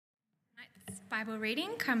Bible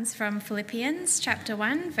reading comes from Philippians chapter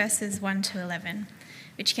 1, verses 1 to 11,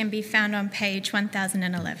 which can be found on page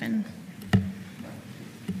 1011.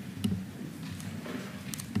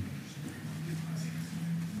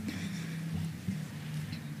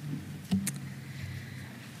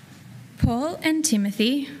 Paul and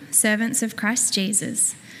Timothy, servants of Christ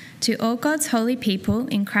Jesus, to all God's holy people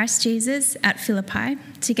in Christ Jesus at Philippi,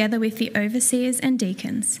 together with the overseers and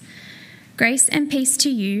deacons, grace and peace to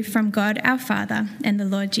you from God our Father and the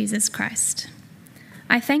Lord Jesus Christ.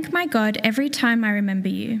 I thank my God every time I remember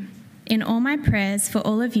you. In all my prayers for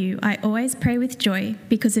all of you, I always pray with joy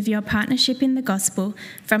because of your partnership in the gospel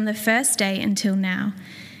from the first day until now,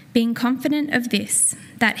 being confident of this,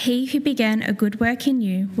 that he who began a good work in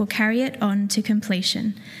you will carry it on to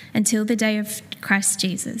completion until the day of Christ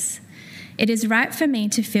Jesus. It is right for me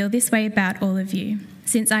to feel this way about all of you,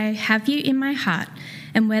 since I have you in my heart,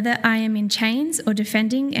 and whether I am in chains or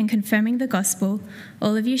defending and confirming the gospel,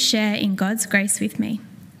 all of you share in God's grace with me.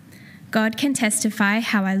 God can testify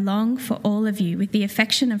how I long for all of you with the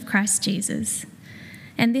affection of Christ Jesus.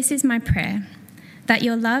 And this is my prayer, that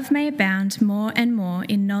your love may abound more and more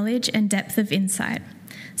in knowledge and depth of insight,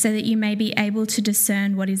 so that you may be able to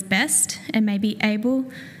discern what is best and may be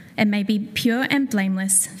pure and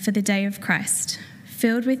blameless for the day of Christ,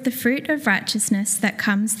 filled with the fruit of righteousness that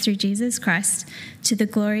comes through Jesus Christ, to the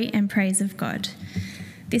glory and praise of God.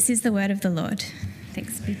 This is the word of the Lord.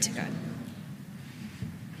 Thanks be to God.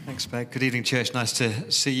 Thanks, Beck. Good evening, church. Nice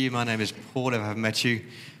to see you. My name is Paul. If I haven't met you,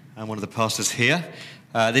 I'm one of the pastors here.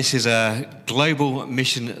 This is a Global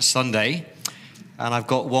Mission Sunday, and I've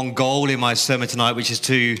got one goal in my sermon tonight, which is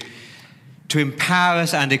to empower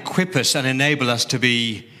us and equip us and enable us to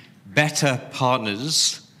be better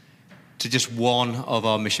partners to just one of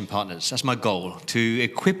our mission partners. That's my goal, to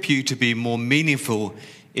equip you to be more meaningful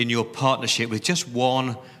in your partnership with just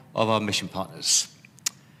one of our mission partners.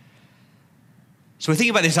 So we're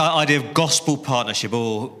thinking about this idea of gospel partnership,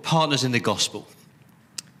 or partners in the gospel.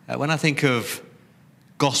 When I think of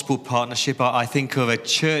gospel partnership, I think of a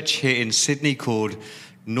church here in Sydney called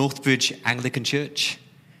Northbridge Anglican Church,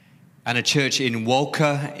 and a church in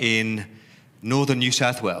Walker in northern New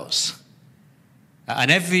South Wales. And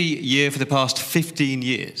every year for the past 15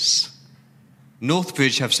 years,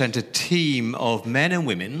 Northbridge have sent a team of men and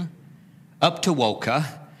women up to Walker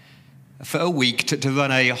for a week to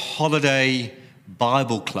run a holiday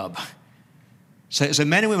Bible club. So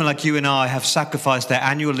men and women like you and I have sacrificed their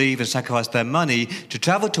annual leave and sacrificed their money to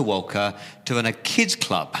travel to Walker to run a kids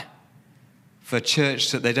club for a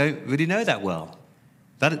church that they don't really know that well.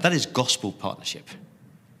 That is gospel partnership.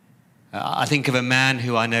 I think of a man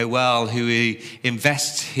who I know well who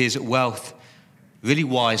invests his wealth really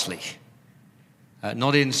wisely,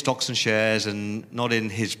 not in stocks and shares and not in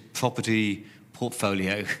his property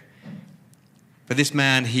portfolio. But this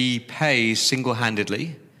man, he pays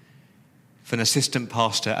single-handedly for an assistant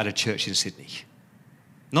pastor at a church in Sydney.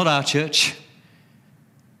 Not our church,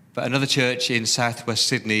 but another church in southwest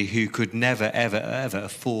Sydney who could never, ever, ever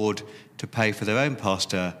afford to pay for their own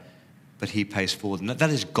pastor, but he pays for them.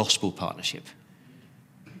 That is gospel partnership.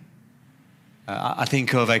 I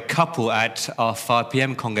think of a couple at our 5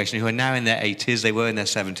 p.m. congregation who are now in their 80s. They were in their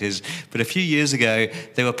 70s. But a few years ago,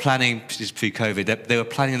 they were planning, this is pre-COVID, they were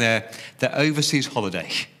planning their overseas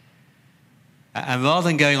holiday. And rather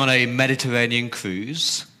than going on a Mediterranean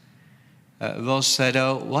cruise, Roz said,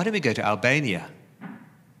 why don't we go to Albania?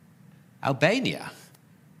 Albania?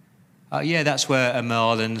 Yeah, that's where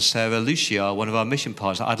Amal and Sarah Lucia are, one of our mission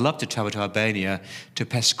partners. I'd love to travel to Albania, to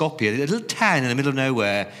Pescopia, a little town in the middle of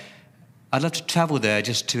nowhere. I'd love to travel there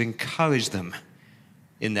just to encourage them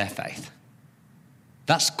in their faith.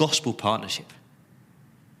 That's gospel partnership.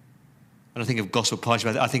 When I think of gospel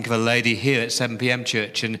partnership, I think of a lady here at 7 p.m.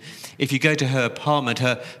 church, and if you go to her apartment,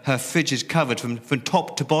 her fridge is covered from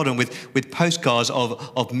top to bottom with postcards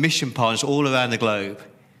of mission partners all around the globe.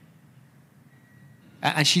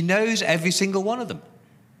 And she knows every single one of them.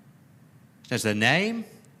 She knows their name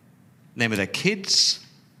of their kids'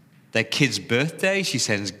 birthday. She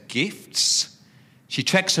sends gifts. She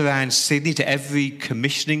treks around Sydney to every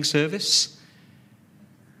commissioning service.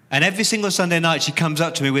 And every single Sunday night, she comes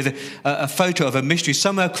up to me with a photo of a missionary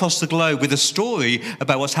somewhere across the globe with a story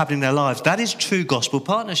about what's happening in their lives. That is true gospel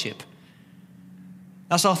partnership.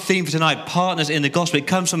 That's our theme for tonight, partners in the gospel. It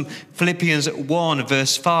comes from Philippians 1,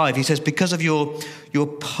 verse 5. He says, because of your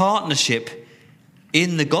partnership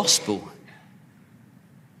in the gospel.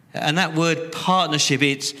 And that word partnership,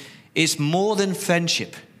 it's more than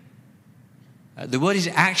friendship. The word is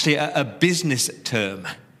actually a business term.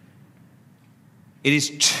 It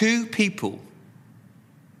is two people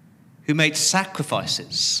who made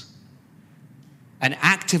sacrifices and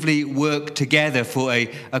actively work together for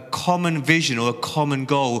a common vision or a common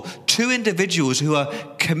goal. Two individuals who are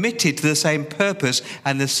committed to the same purpose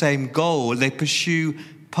and the same goal. They pursue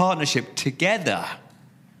partnership together.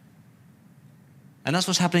 And that's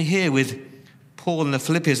what's happening here with Paul and the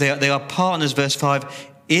Philippians. They are partners, verse 5,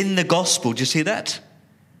 in the gospel. Do you see that?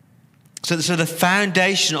 So the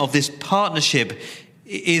foundation of this partnership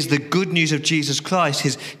is the good news of Jesus Christ,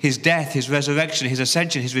 his death, his resurrection, his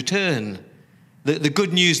ascension, his return. The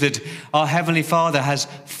good news that our Heavenly Father has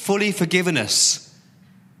fully forgiven us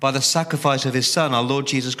by the sacrifice of his Son, our Lord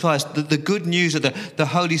Jesus Christ. The good news that the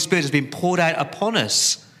Holy Spirit has been poured out upon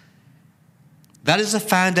us. That is the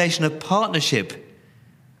foundation of partnership.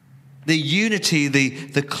 The unity,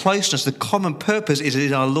 the closeness, the common purpose is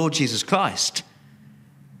in our Lord Jesus Christ.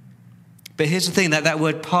 But here's the thing, that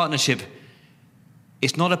word partnership,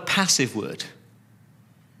 it's not a passive word.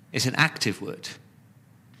 It's an active word.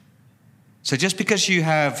 So just because you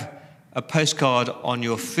have a postcard on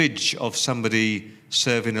your fridge of somebody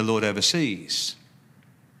serving the Lord overseas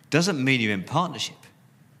doesn't mean you're in partnership.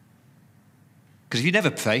 Because if you never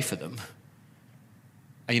pray for them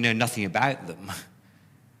and you know nothing about them,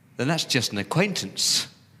 then that's just an acquaintance.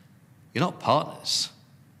 You're not partners.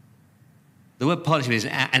 The word partnership is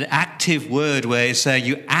an active word where it's saying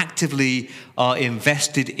you actively are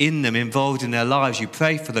invested in them, involved in their lives. You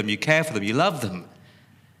pray for them, you care for them, you love them.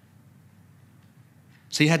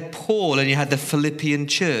 So you had Paul and you had the Philippian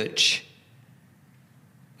church.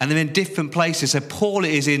 And they're in different places. So Paul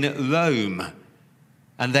is in Rome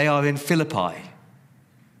and they are in Philippi.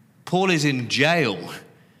 Paul is in jail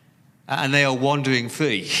and they are wandering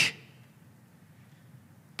free.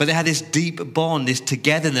 But they had this deep bond, this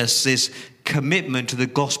togetherness, this commitment to the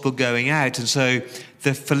gospel going out. And so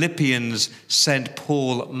the Philippians sent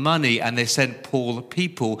Paul money and they sent Paul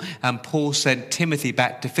people. And Paul sent Timothy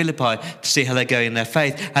back to Philippi to see how they're going in their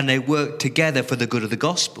faith. And they worked together for the good of the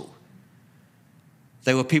gospel.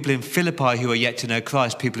 There were people in Philippi who are yet to know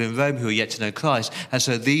Christ, people in Rome who are yet to know Christ. And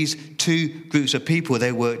so these two groups of people,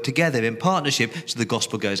 they work together in partnership so the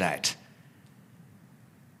gospel goes out.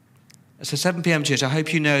 So 7 p.m. church, I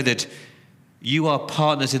hope you know that you are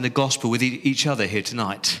partners in the gospel with each other here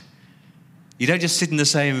tonight. You don't just sit in the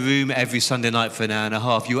same room every Sunday night for an hour and a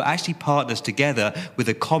half. You are actually partners together with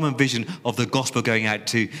a common vision of the gospel going out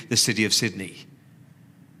to the city of Sydney.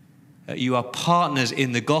 You are partners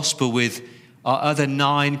in the gospel with our other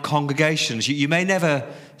 9 congregations. You may never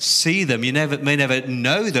see them, you may never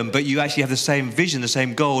know them, but you actually have the same vision, the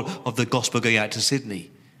same goal of the gospel going out to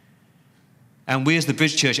Sydney. And we as the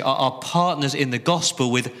Bridge Church are partners in the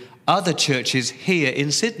gospel with other churches here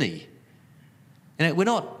in Sydney. And we're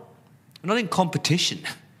not in competition.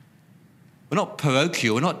 We're not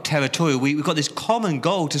parochial, we're not territorial. We've got this common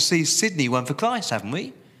goal to see Sydney won for Christ, haven't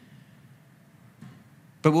we?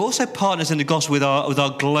 But we're also partners in the gospel with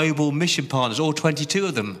our global mission partners, all 22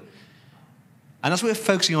 of them. And that's what we're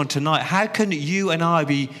focusing on tonight. How can you and I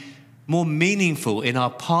be more meaningful in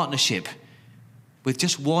our partnership with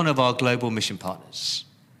just one of our global mission partners?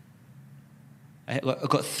 I've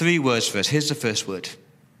got 3 words for us. Here's the first word.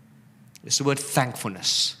 It's the word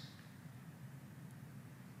thankfulness.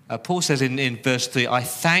 Paul says in verse 3, I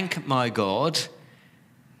thank my God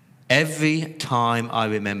every time I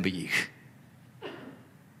remember you.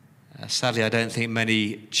 Sadly, I don't think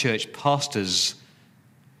many church pastors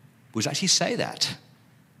would actually say that.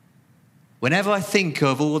 Whenever I think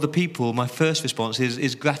of all the people, my first response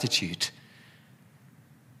is gratitude.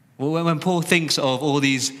 When Paul thinks of all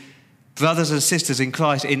these brothers and sisters in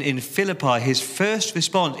Christ in Philippi, his first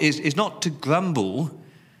response is not to grumble,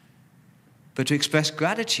 but to express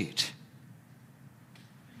gratitude.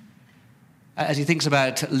 As he thinks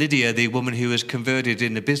about Lydia, the woman who was converted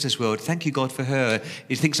in the business world, thank you, God, for her.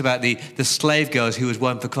 He thinks about the slave girls who was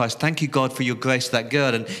won for Christ. Thank you, God, for your grace to that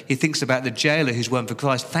girl. And he thinks about the jailer who's won for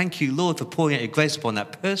Christ. Thank you, Lord, for pouring out your grace upon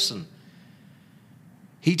that person.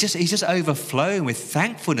 He's just overflowing with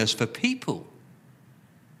thankfulness for people.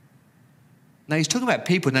 Now, he's talking about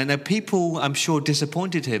people. Now, people, I'm sure,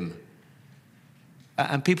 disappointed him.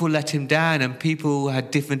 And people let him down, and people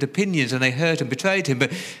had different opinions, and they hurt and betrayed him.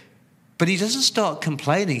 But he doesn't start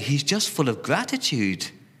complaining. He's just full of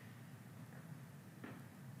gratitude.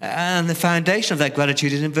 And the foundation of that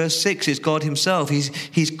gratitude is in verse 6. It's God himself.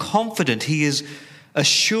 He's confident. He is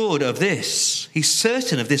assured of this. He's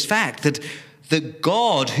certain of this fact that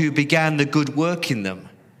God who began the good work in them,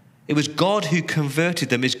 it was God who converted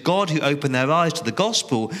them. It's God who opened their eyes to the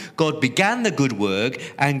gospel. God began the good work,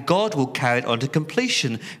 and God will carry it on to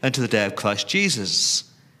completion until the day of Christ Jesus.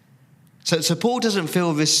 So Paul doesn't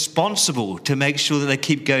feel responsible to make sure that they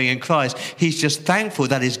keep going in Christ. He's just thankful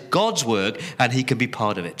that is God's work and he can be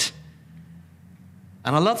part of it.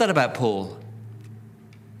 And I love that about Paul.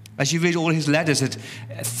 As you read all his letters, that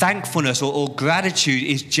thankfulness or gratitude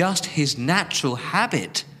is just his natural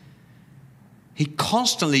habit. He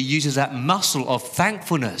constantly uses that muscle of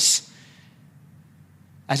thankfulness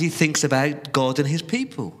as he thinks about God and his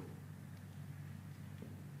people.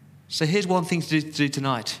 So here's one thing to do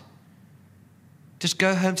tonight. Just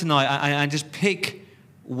go home tonight and just pick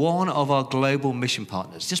one of our global mission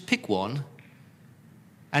partners. Just pick one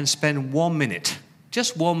and spend 1 minute,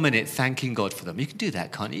 just 1 minute, thanking God for them. You can do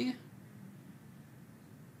that, can't you?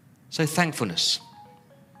 So thankfulness.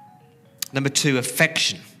 Number 2,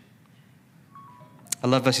 affection. I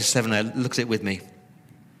love verses 7 there. Look at it with me.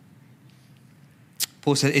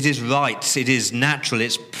 Paul said, it is right, it is natural,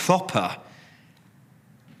 it's proper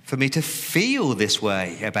for me to feel this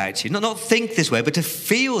way about you. Not think this way, but to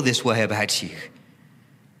feel this way about you.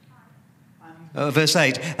 Verse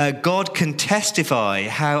 8, God can testify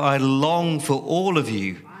how I long for all of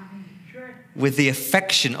you with the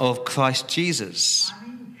affection of Christ Jesus.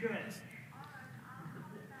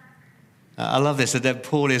 I love this, that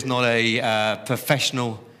Paul is not a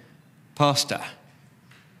professional pastor.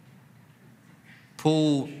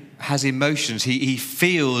 Paul has emotions. He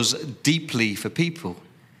feels deeply for people.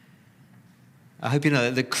 I hope you know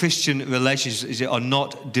that the Christian relationships are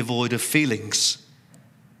not devoid of feelings.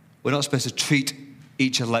 We're not supposed to treat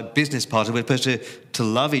each other like business partners. We're supposed to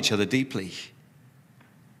love each other deeply.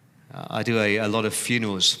 I do a lot of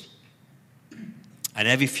funerals. And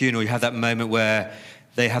every funeral, you have that moment where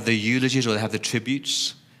they have the eulogies or they have the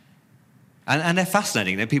tributes. And they're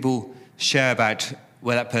fascinating. Then people share about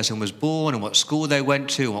where that person was born and what school they went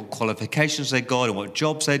to and what qualifications they got and what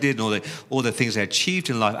jobs they did and all the things they achieved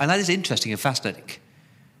in life. And that is interesting and fascinating.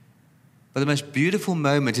 But the most beautiful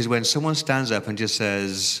moment is when someone stands up and just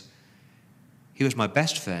says, he was my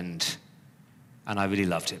best friend and I really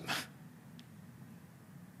loved him.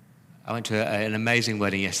 I went to an amazing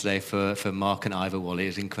wedding yesterday for Mark and Ivor Wally. It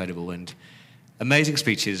was incredible and amazing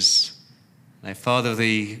speeches. Father of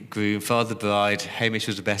the groom, father of the bride, Hamish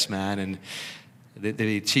was the best man, and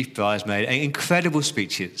the chief bridesmaid. Incredible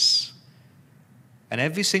speeches. And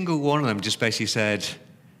every single one of them just basically said,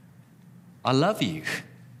 I love you.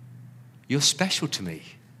 You're special to me.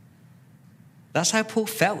 That's how Paul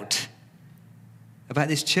felt about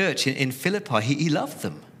this church in Philippi. He loved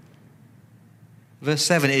them. Verse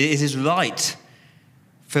 7, it is right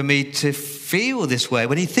for me to feel this way.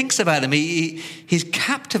 When he thinks about them, he's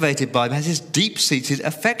captivated by them, has this deep-seated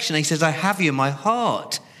affection. He says, I have you in my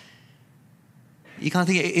heart. You can't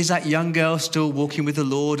think, is that young girl still walking with the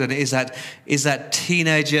Lord? And is that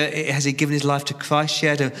teenager, has he given his life to Christ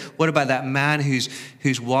yet? And what about that man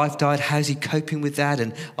whose wife died? How's he coping with that?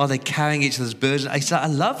 And are they carrying each other's burdens? He said, I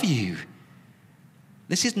love you.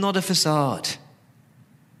 This is not a facade.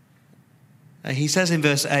 He says in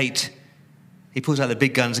verse 8, he pulls out the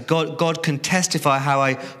big guns. God can testify how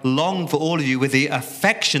I long for all of you with the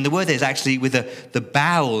affection. The word there is actually with the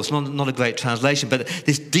bowels, not a great translation, but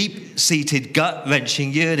this deep-seated,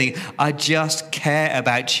 gut-wrenching yearning. I just care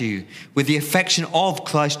about you with the affection of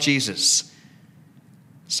Christ Jesus.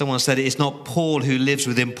 Someone said it's not Paul who lives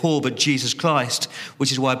within Paul, but Jesus Christ,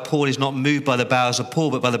 which is why Paul is not moved by the bowels of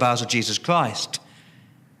Paul, but by the bowels of Jesus Christ.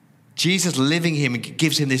 Jesus living him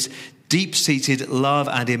gives him this deep-seated love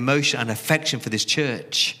and emotion and affection for this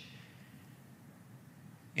church.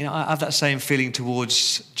 You know, I have that same feeling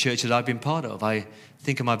towards churches I've been part of. I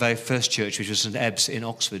think of my very first church, which was St. Ebbs in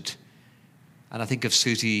Oxford. And I think of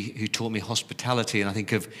Susie, who taught me hospitality. And I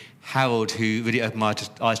think of Harold, who really opened my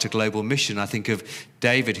eyes to global mission. I think of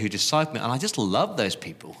David, who discipled me. And I just love those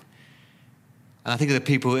people. And I think of the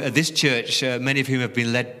people at this church, many of whom have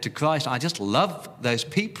been led to Christ. I just love those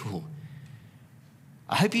people.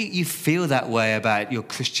 I hope you feel that way about your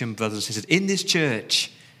Christian brothers and sisters in this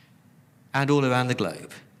church and all around the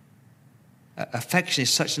globe. Affection is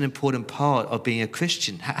such an important part of being a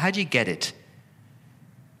Christian. How do you get it?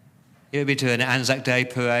 You ever been to an Anzac Day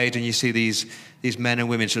parade and you see these men and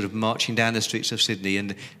women sort of marching down the streets of Sydney,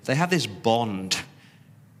 and they have this bond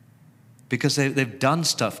because they've done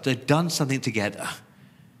stuff, they've done something together.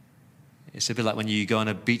 It's a bit like when you go on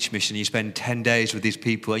a beach mission and you spend 10 days with these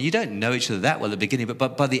people and you don't know each other that well at the beginning,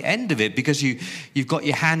 but by the end of it, because you've got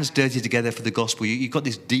your hands dirty together for the gospel, you've got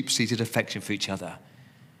this deep-seated affection for each other.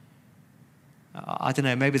 I don't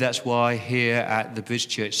know, maybe that's why here at the Bridge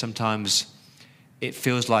Church sometimes it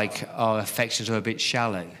feels like our affections are a bit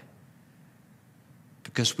shallow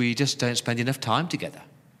because we just don't spend enough time together.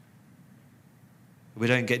 We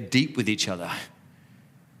don't get deep with each other.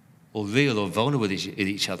 or real or vulnerable with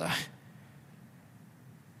each other.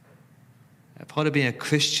 Part of being a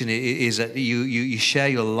Christian is that you share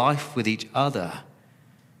your life with each other,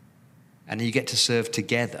 and you get to serve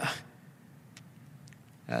together.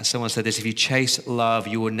 Someone said this: if you chase love,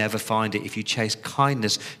 you will never find it. If you chase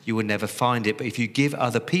kindness, you will never find it. But if you give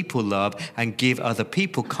other people love and give other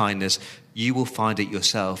people kindness, you will find it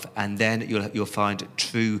yourself, and then you'll find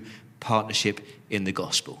true partnership in the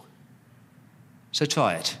gospel. So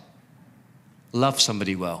try it. Love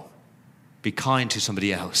somebody well. Be kind to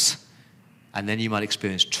somebody else. And then you might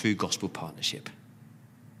experience true gospel partnership.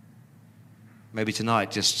 Maybe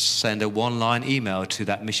tonight just send a one-line email to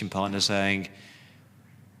that mission partner saying,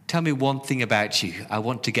 tell me one thing about you. I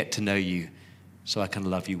want to get to know you so I can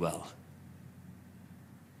love you well.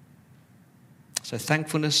 So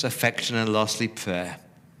thankfulness, affection, and lastly, prayer.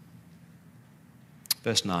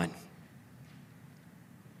 Verse 9.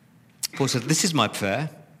 Paul says, this is my prayer.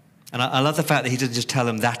 And I love the fact that he doesn't just tell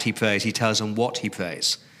them that he prays, he tells them what he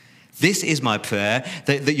prays. This is my prayer,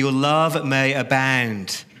 that your love may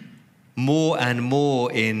abound more and more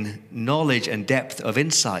in knowledge and depth of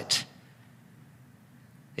insight.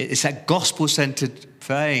 It's that gospel-centered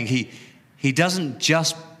praying. He doesn't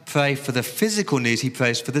just pray for the physical needs, he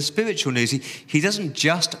prays for the spiritual needs. He doesn't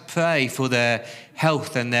just pray for their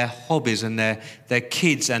health and their hobbies and their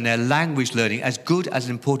kids and their language learning, as good, as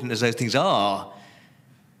important as those things are.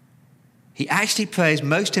 He actually prays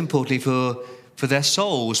most importantly for their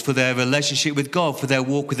souls, for their relationship with God, for their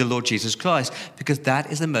walk with the Lord Jesus Christ, because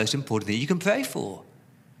that is the most important thing you can pray for.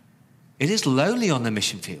 It is lonely on the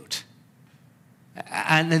mission field.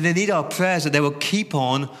 And they need our prayers that they will keep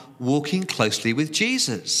on walking closely with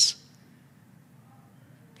Jesus.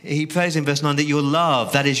 He prays in verse 9 that your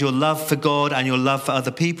love, that is your love for God and your love for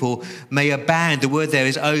other people, may abound. The word there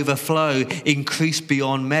is overflow, increase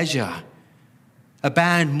beyond measure.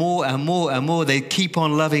 Abound more and more and more. They keep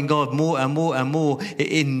on loving God more and more and more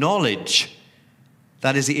in knowledge.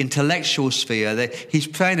 That is the intellectual sphere. He's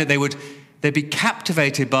praying that they'd be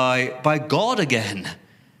captivated by God again.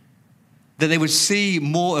 That they would see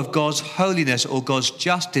more of God's holiness or God's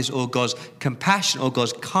justice or God's compassion or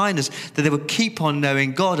God's kindness. That they would keep on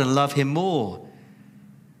knowing God and love him more.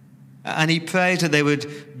 And he prays that they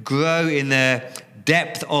would grow in their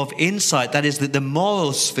depth of insight. That is the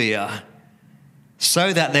moral sphere.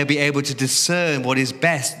 So that they'll be able to discern what is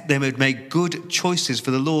best. They would make good choices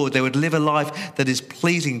for the Lord. They would live a life that is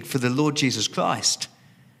pleasing for the Lord Jesus Christ.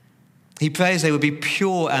 He prays they would be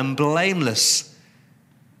pure and blameless.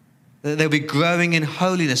 That they'll be growing in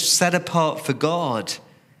holiness, set apart for God.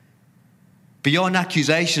 Beyond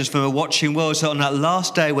accusations from a watching world. So on that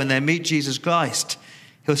last day when they meet Jesus Christ,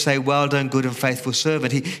 he'll say, well done, good and faithful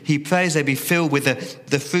servant. He prays they be filled with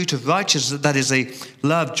the fruit of righteousness. That is a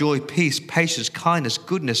love, joy, peace, patience, kindness,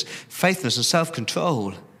 goodness, faithfulness, and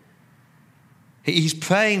self-control. He's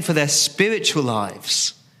praying for their spiritual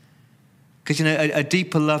lives. Because, a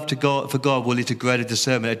deeper love for God will lead to greater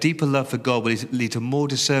discernment. A deeper love for God will lead to more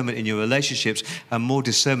discernment in your relationships and more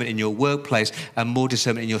discernment in your workplace and more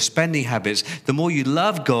discernment in your spending habits. The more you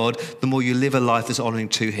love God, the more you live a life that's honoring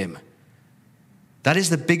to him. That is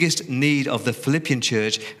the biggest need of the Philippian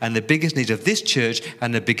church and the biggest need of this church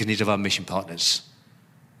and the biggest need of our mission partners.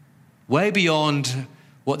 Way beyond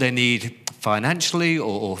what they need financially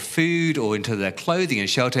or food or into their clothing and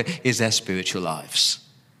shelter is their spiritual lives.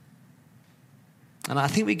 And I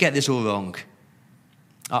think we get this all wrong.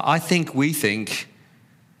 I think we think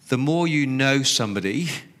the more you know somebody,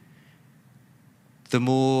 the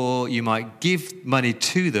more you might give money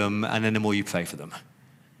to them and then the more you pray for them.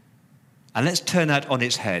 And let's turn that on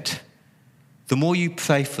its head. The more you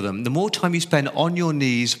pray for them, the more time you spend on your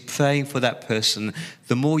knees praying for that person,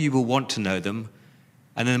 the more you will want to know them.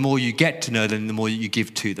 And then the more you get to know them, the more you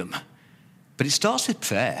give to them. But it starts with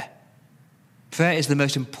prayer. Prayer is the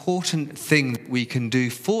most important thing we can do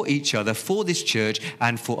for each other, for this church,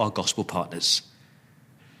 and for our gospel partners.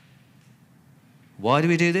 Why do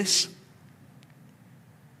we do this?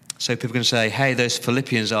 So people can say, hey, those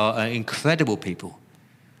Philippians are incredible people.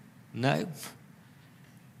 No.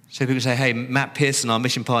 So people say, hey, Matt Pearson, our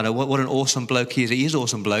mission partner, what an awesome bloke he is. He is an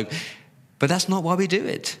awesome bloke. But that's not why we do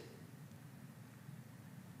it.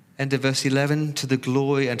 End of verse 11, to the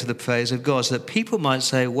glory and to the praise of God. So that people might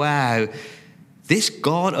say, wow, this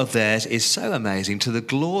God of theirs is so amazing, to the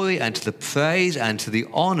glory and to the praise and to the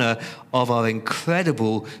honor of our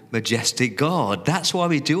incredible, majestic God. That's why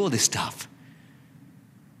we do all this stuff.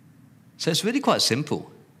 So it's really quite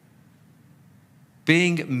simple.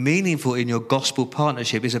 Being meaningful in your gospel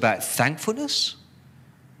partnership is about thankfulness,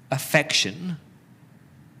 affection,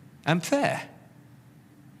 and prayer.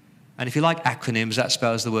 And if you like acronyms, that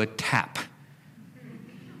spells the word TAP.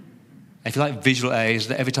 If you like visual aids,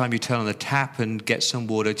 that every time you turn on the tap and get some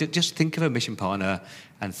water, just think of a mission partner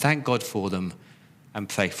and thank God for them and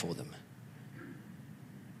pray for them.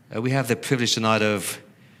 We have the privilege tonight of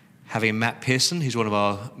having Matt Pearson, who's one of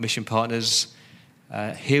our mission partners,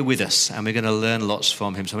 here with us, and we're going to learn lots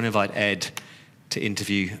from him. So I'm going to invite Ed to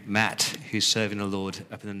interview Matt, who's serving the Lord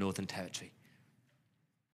up in the Northern Territory.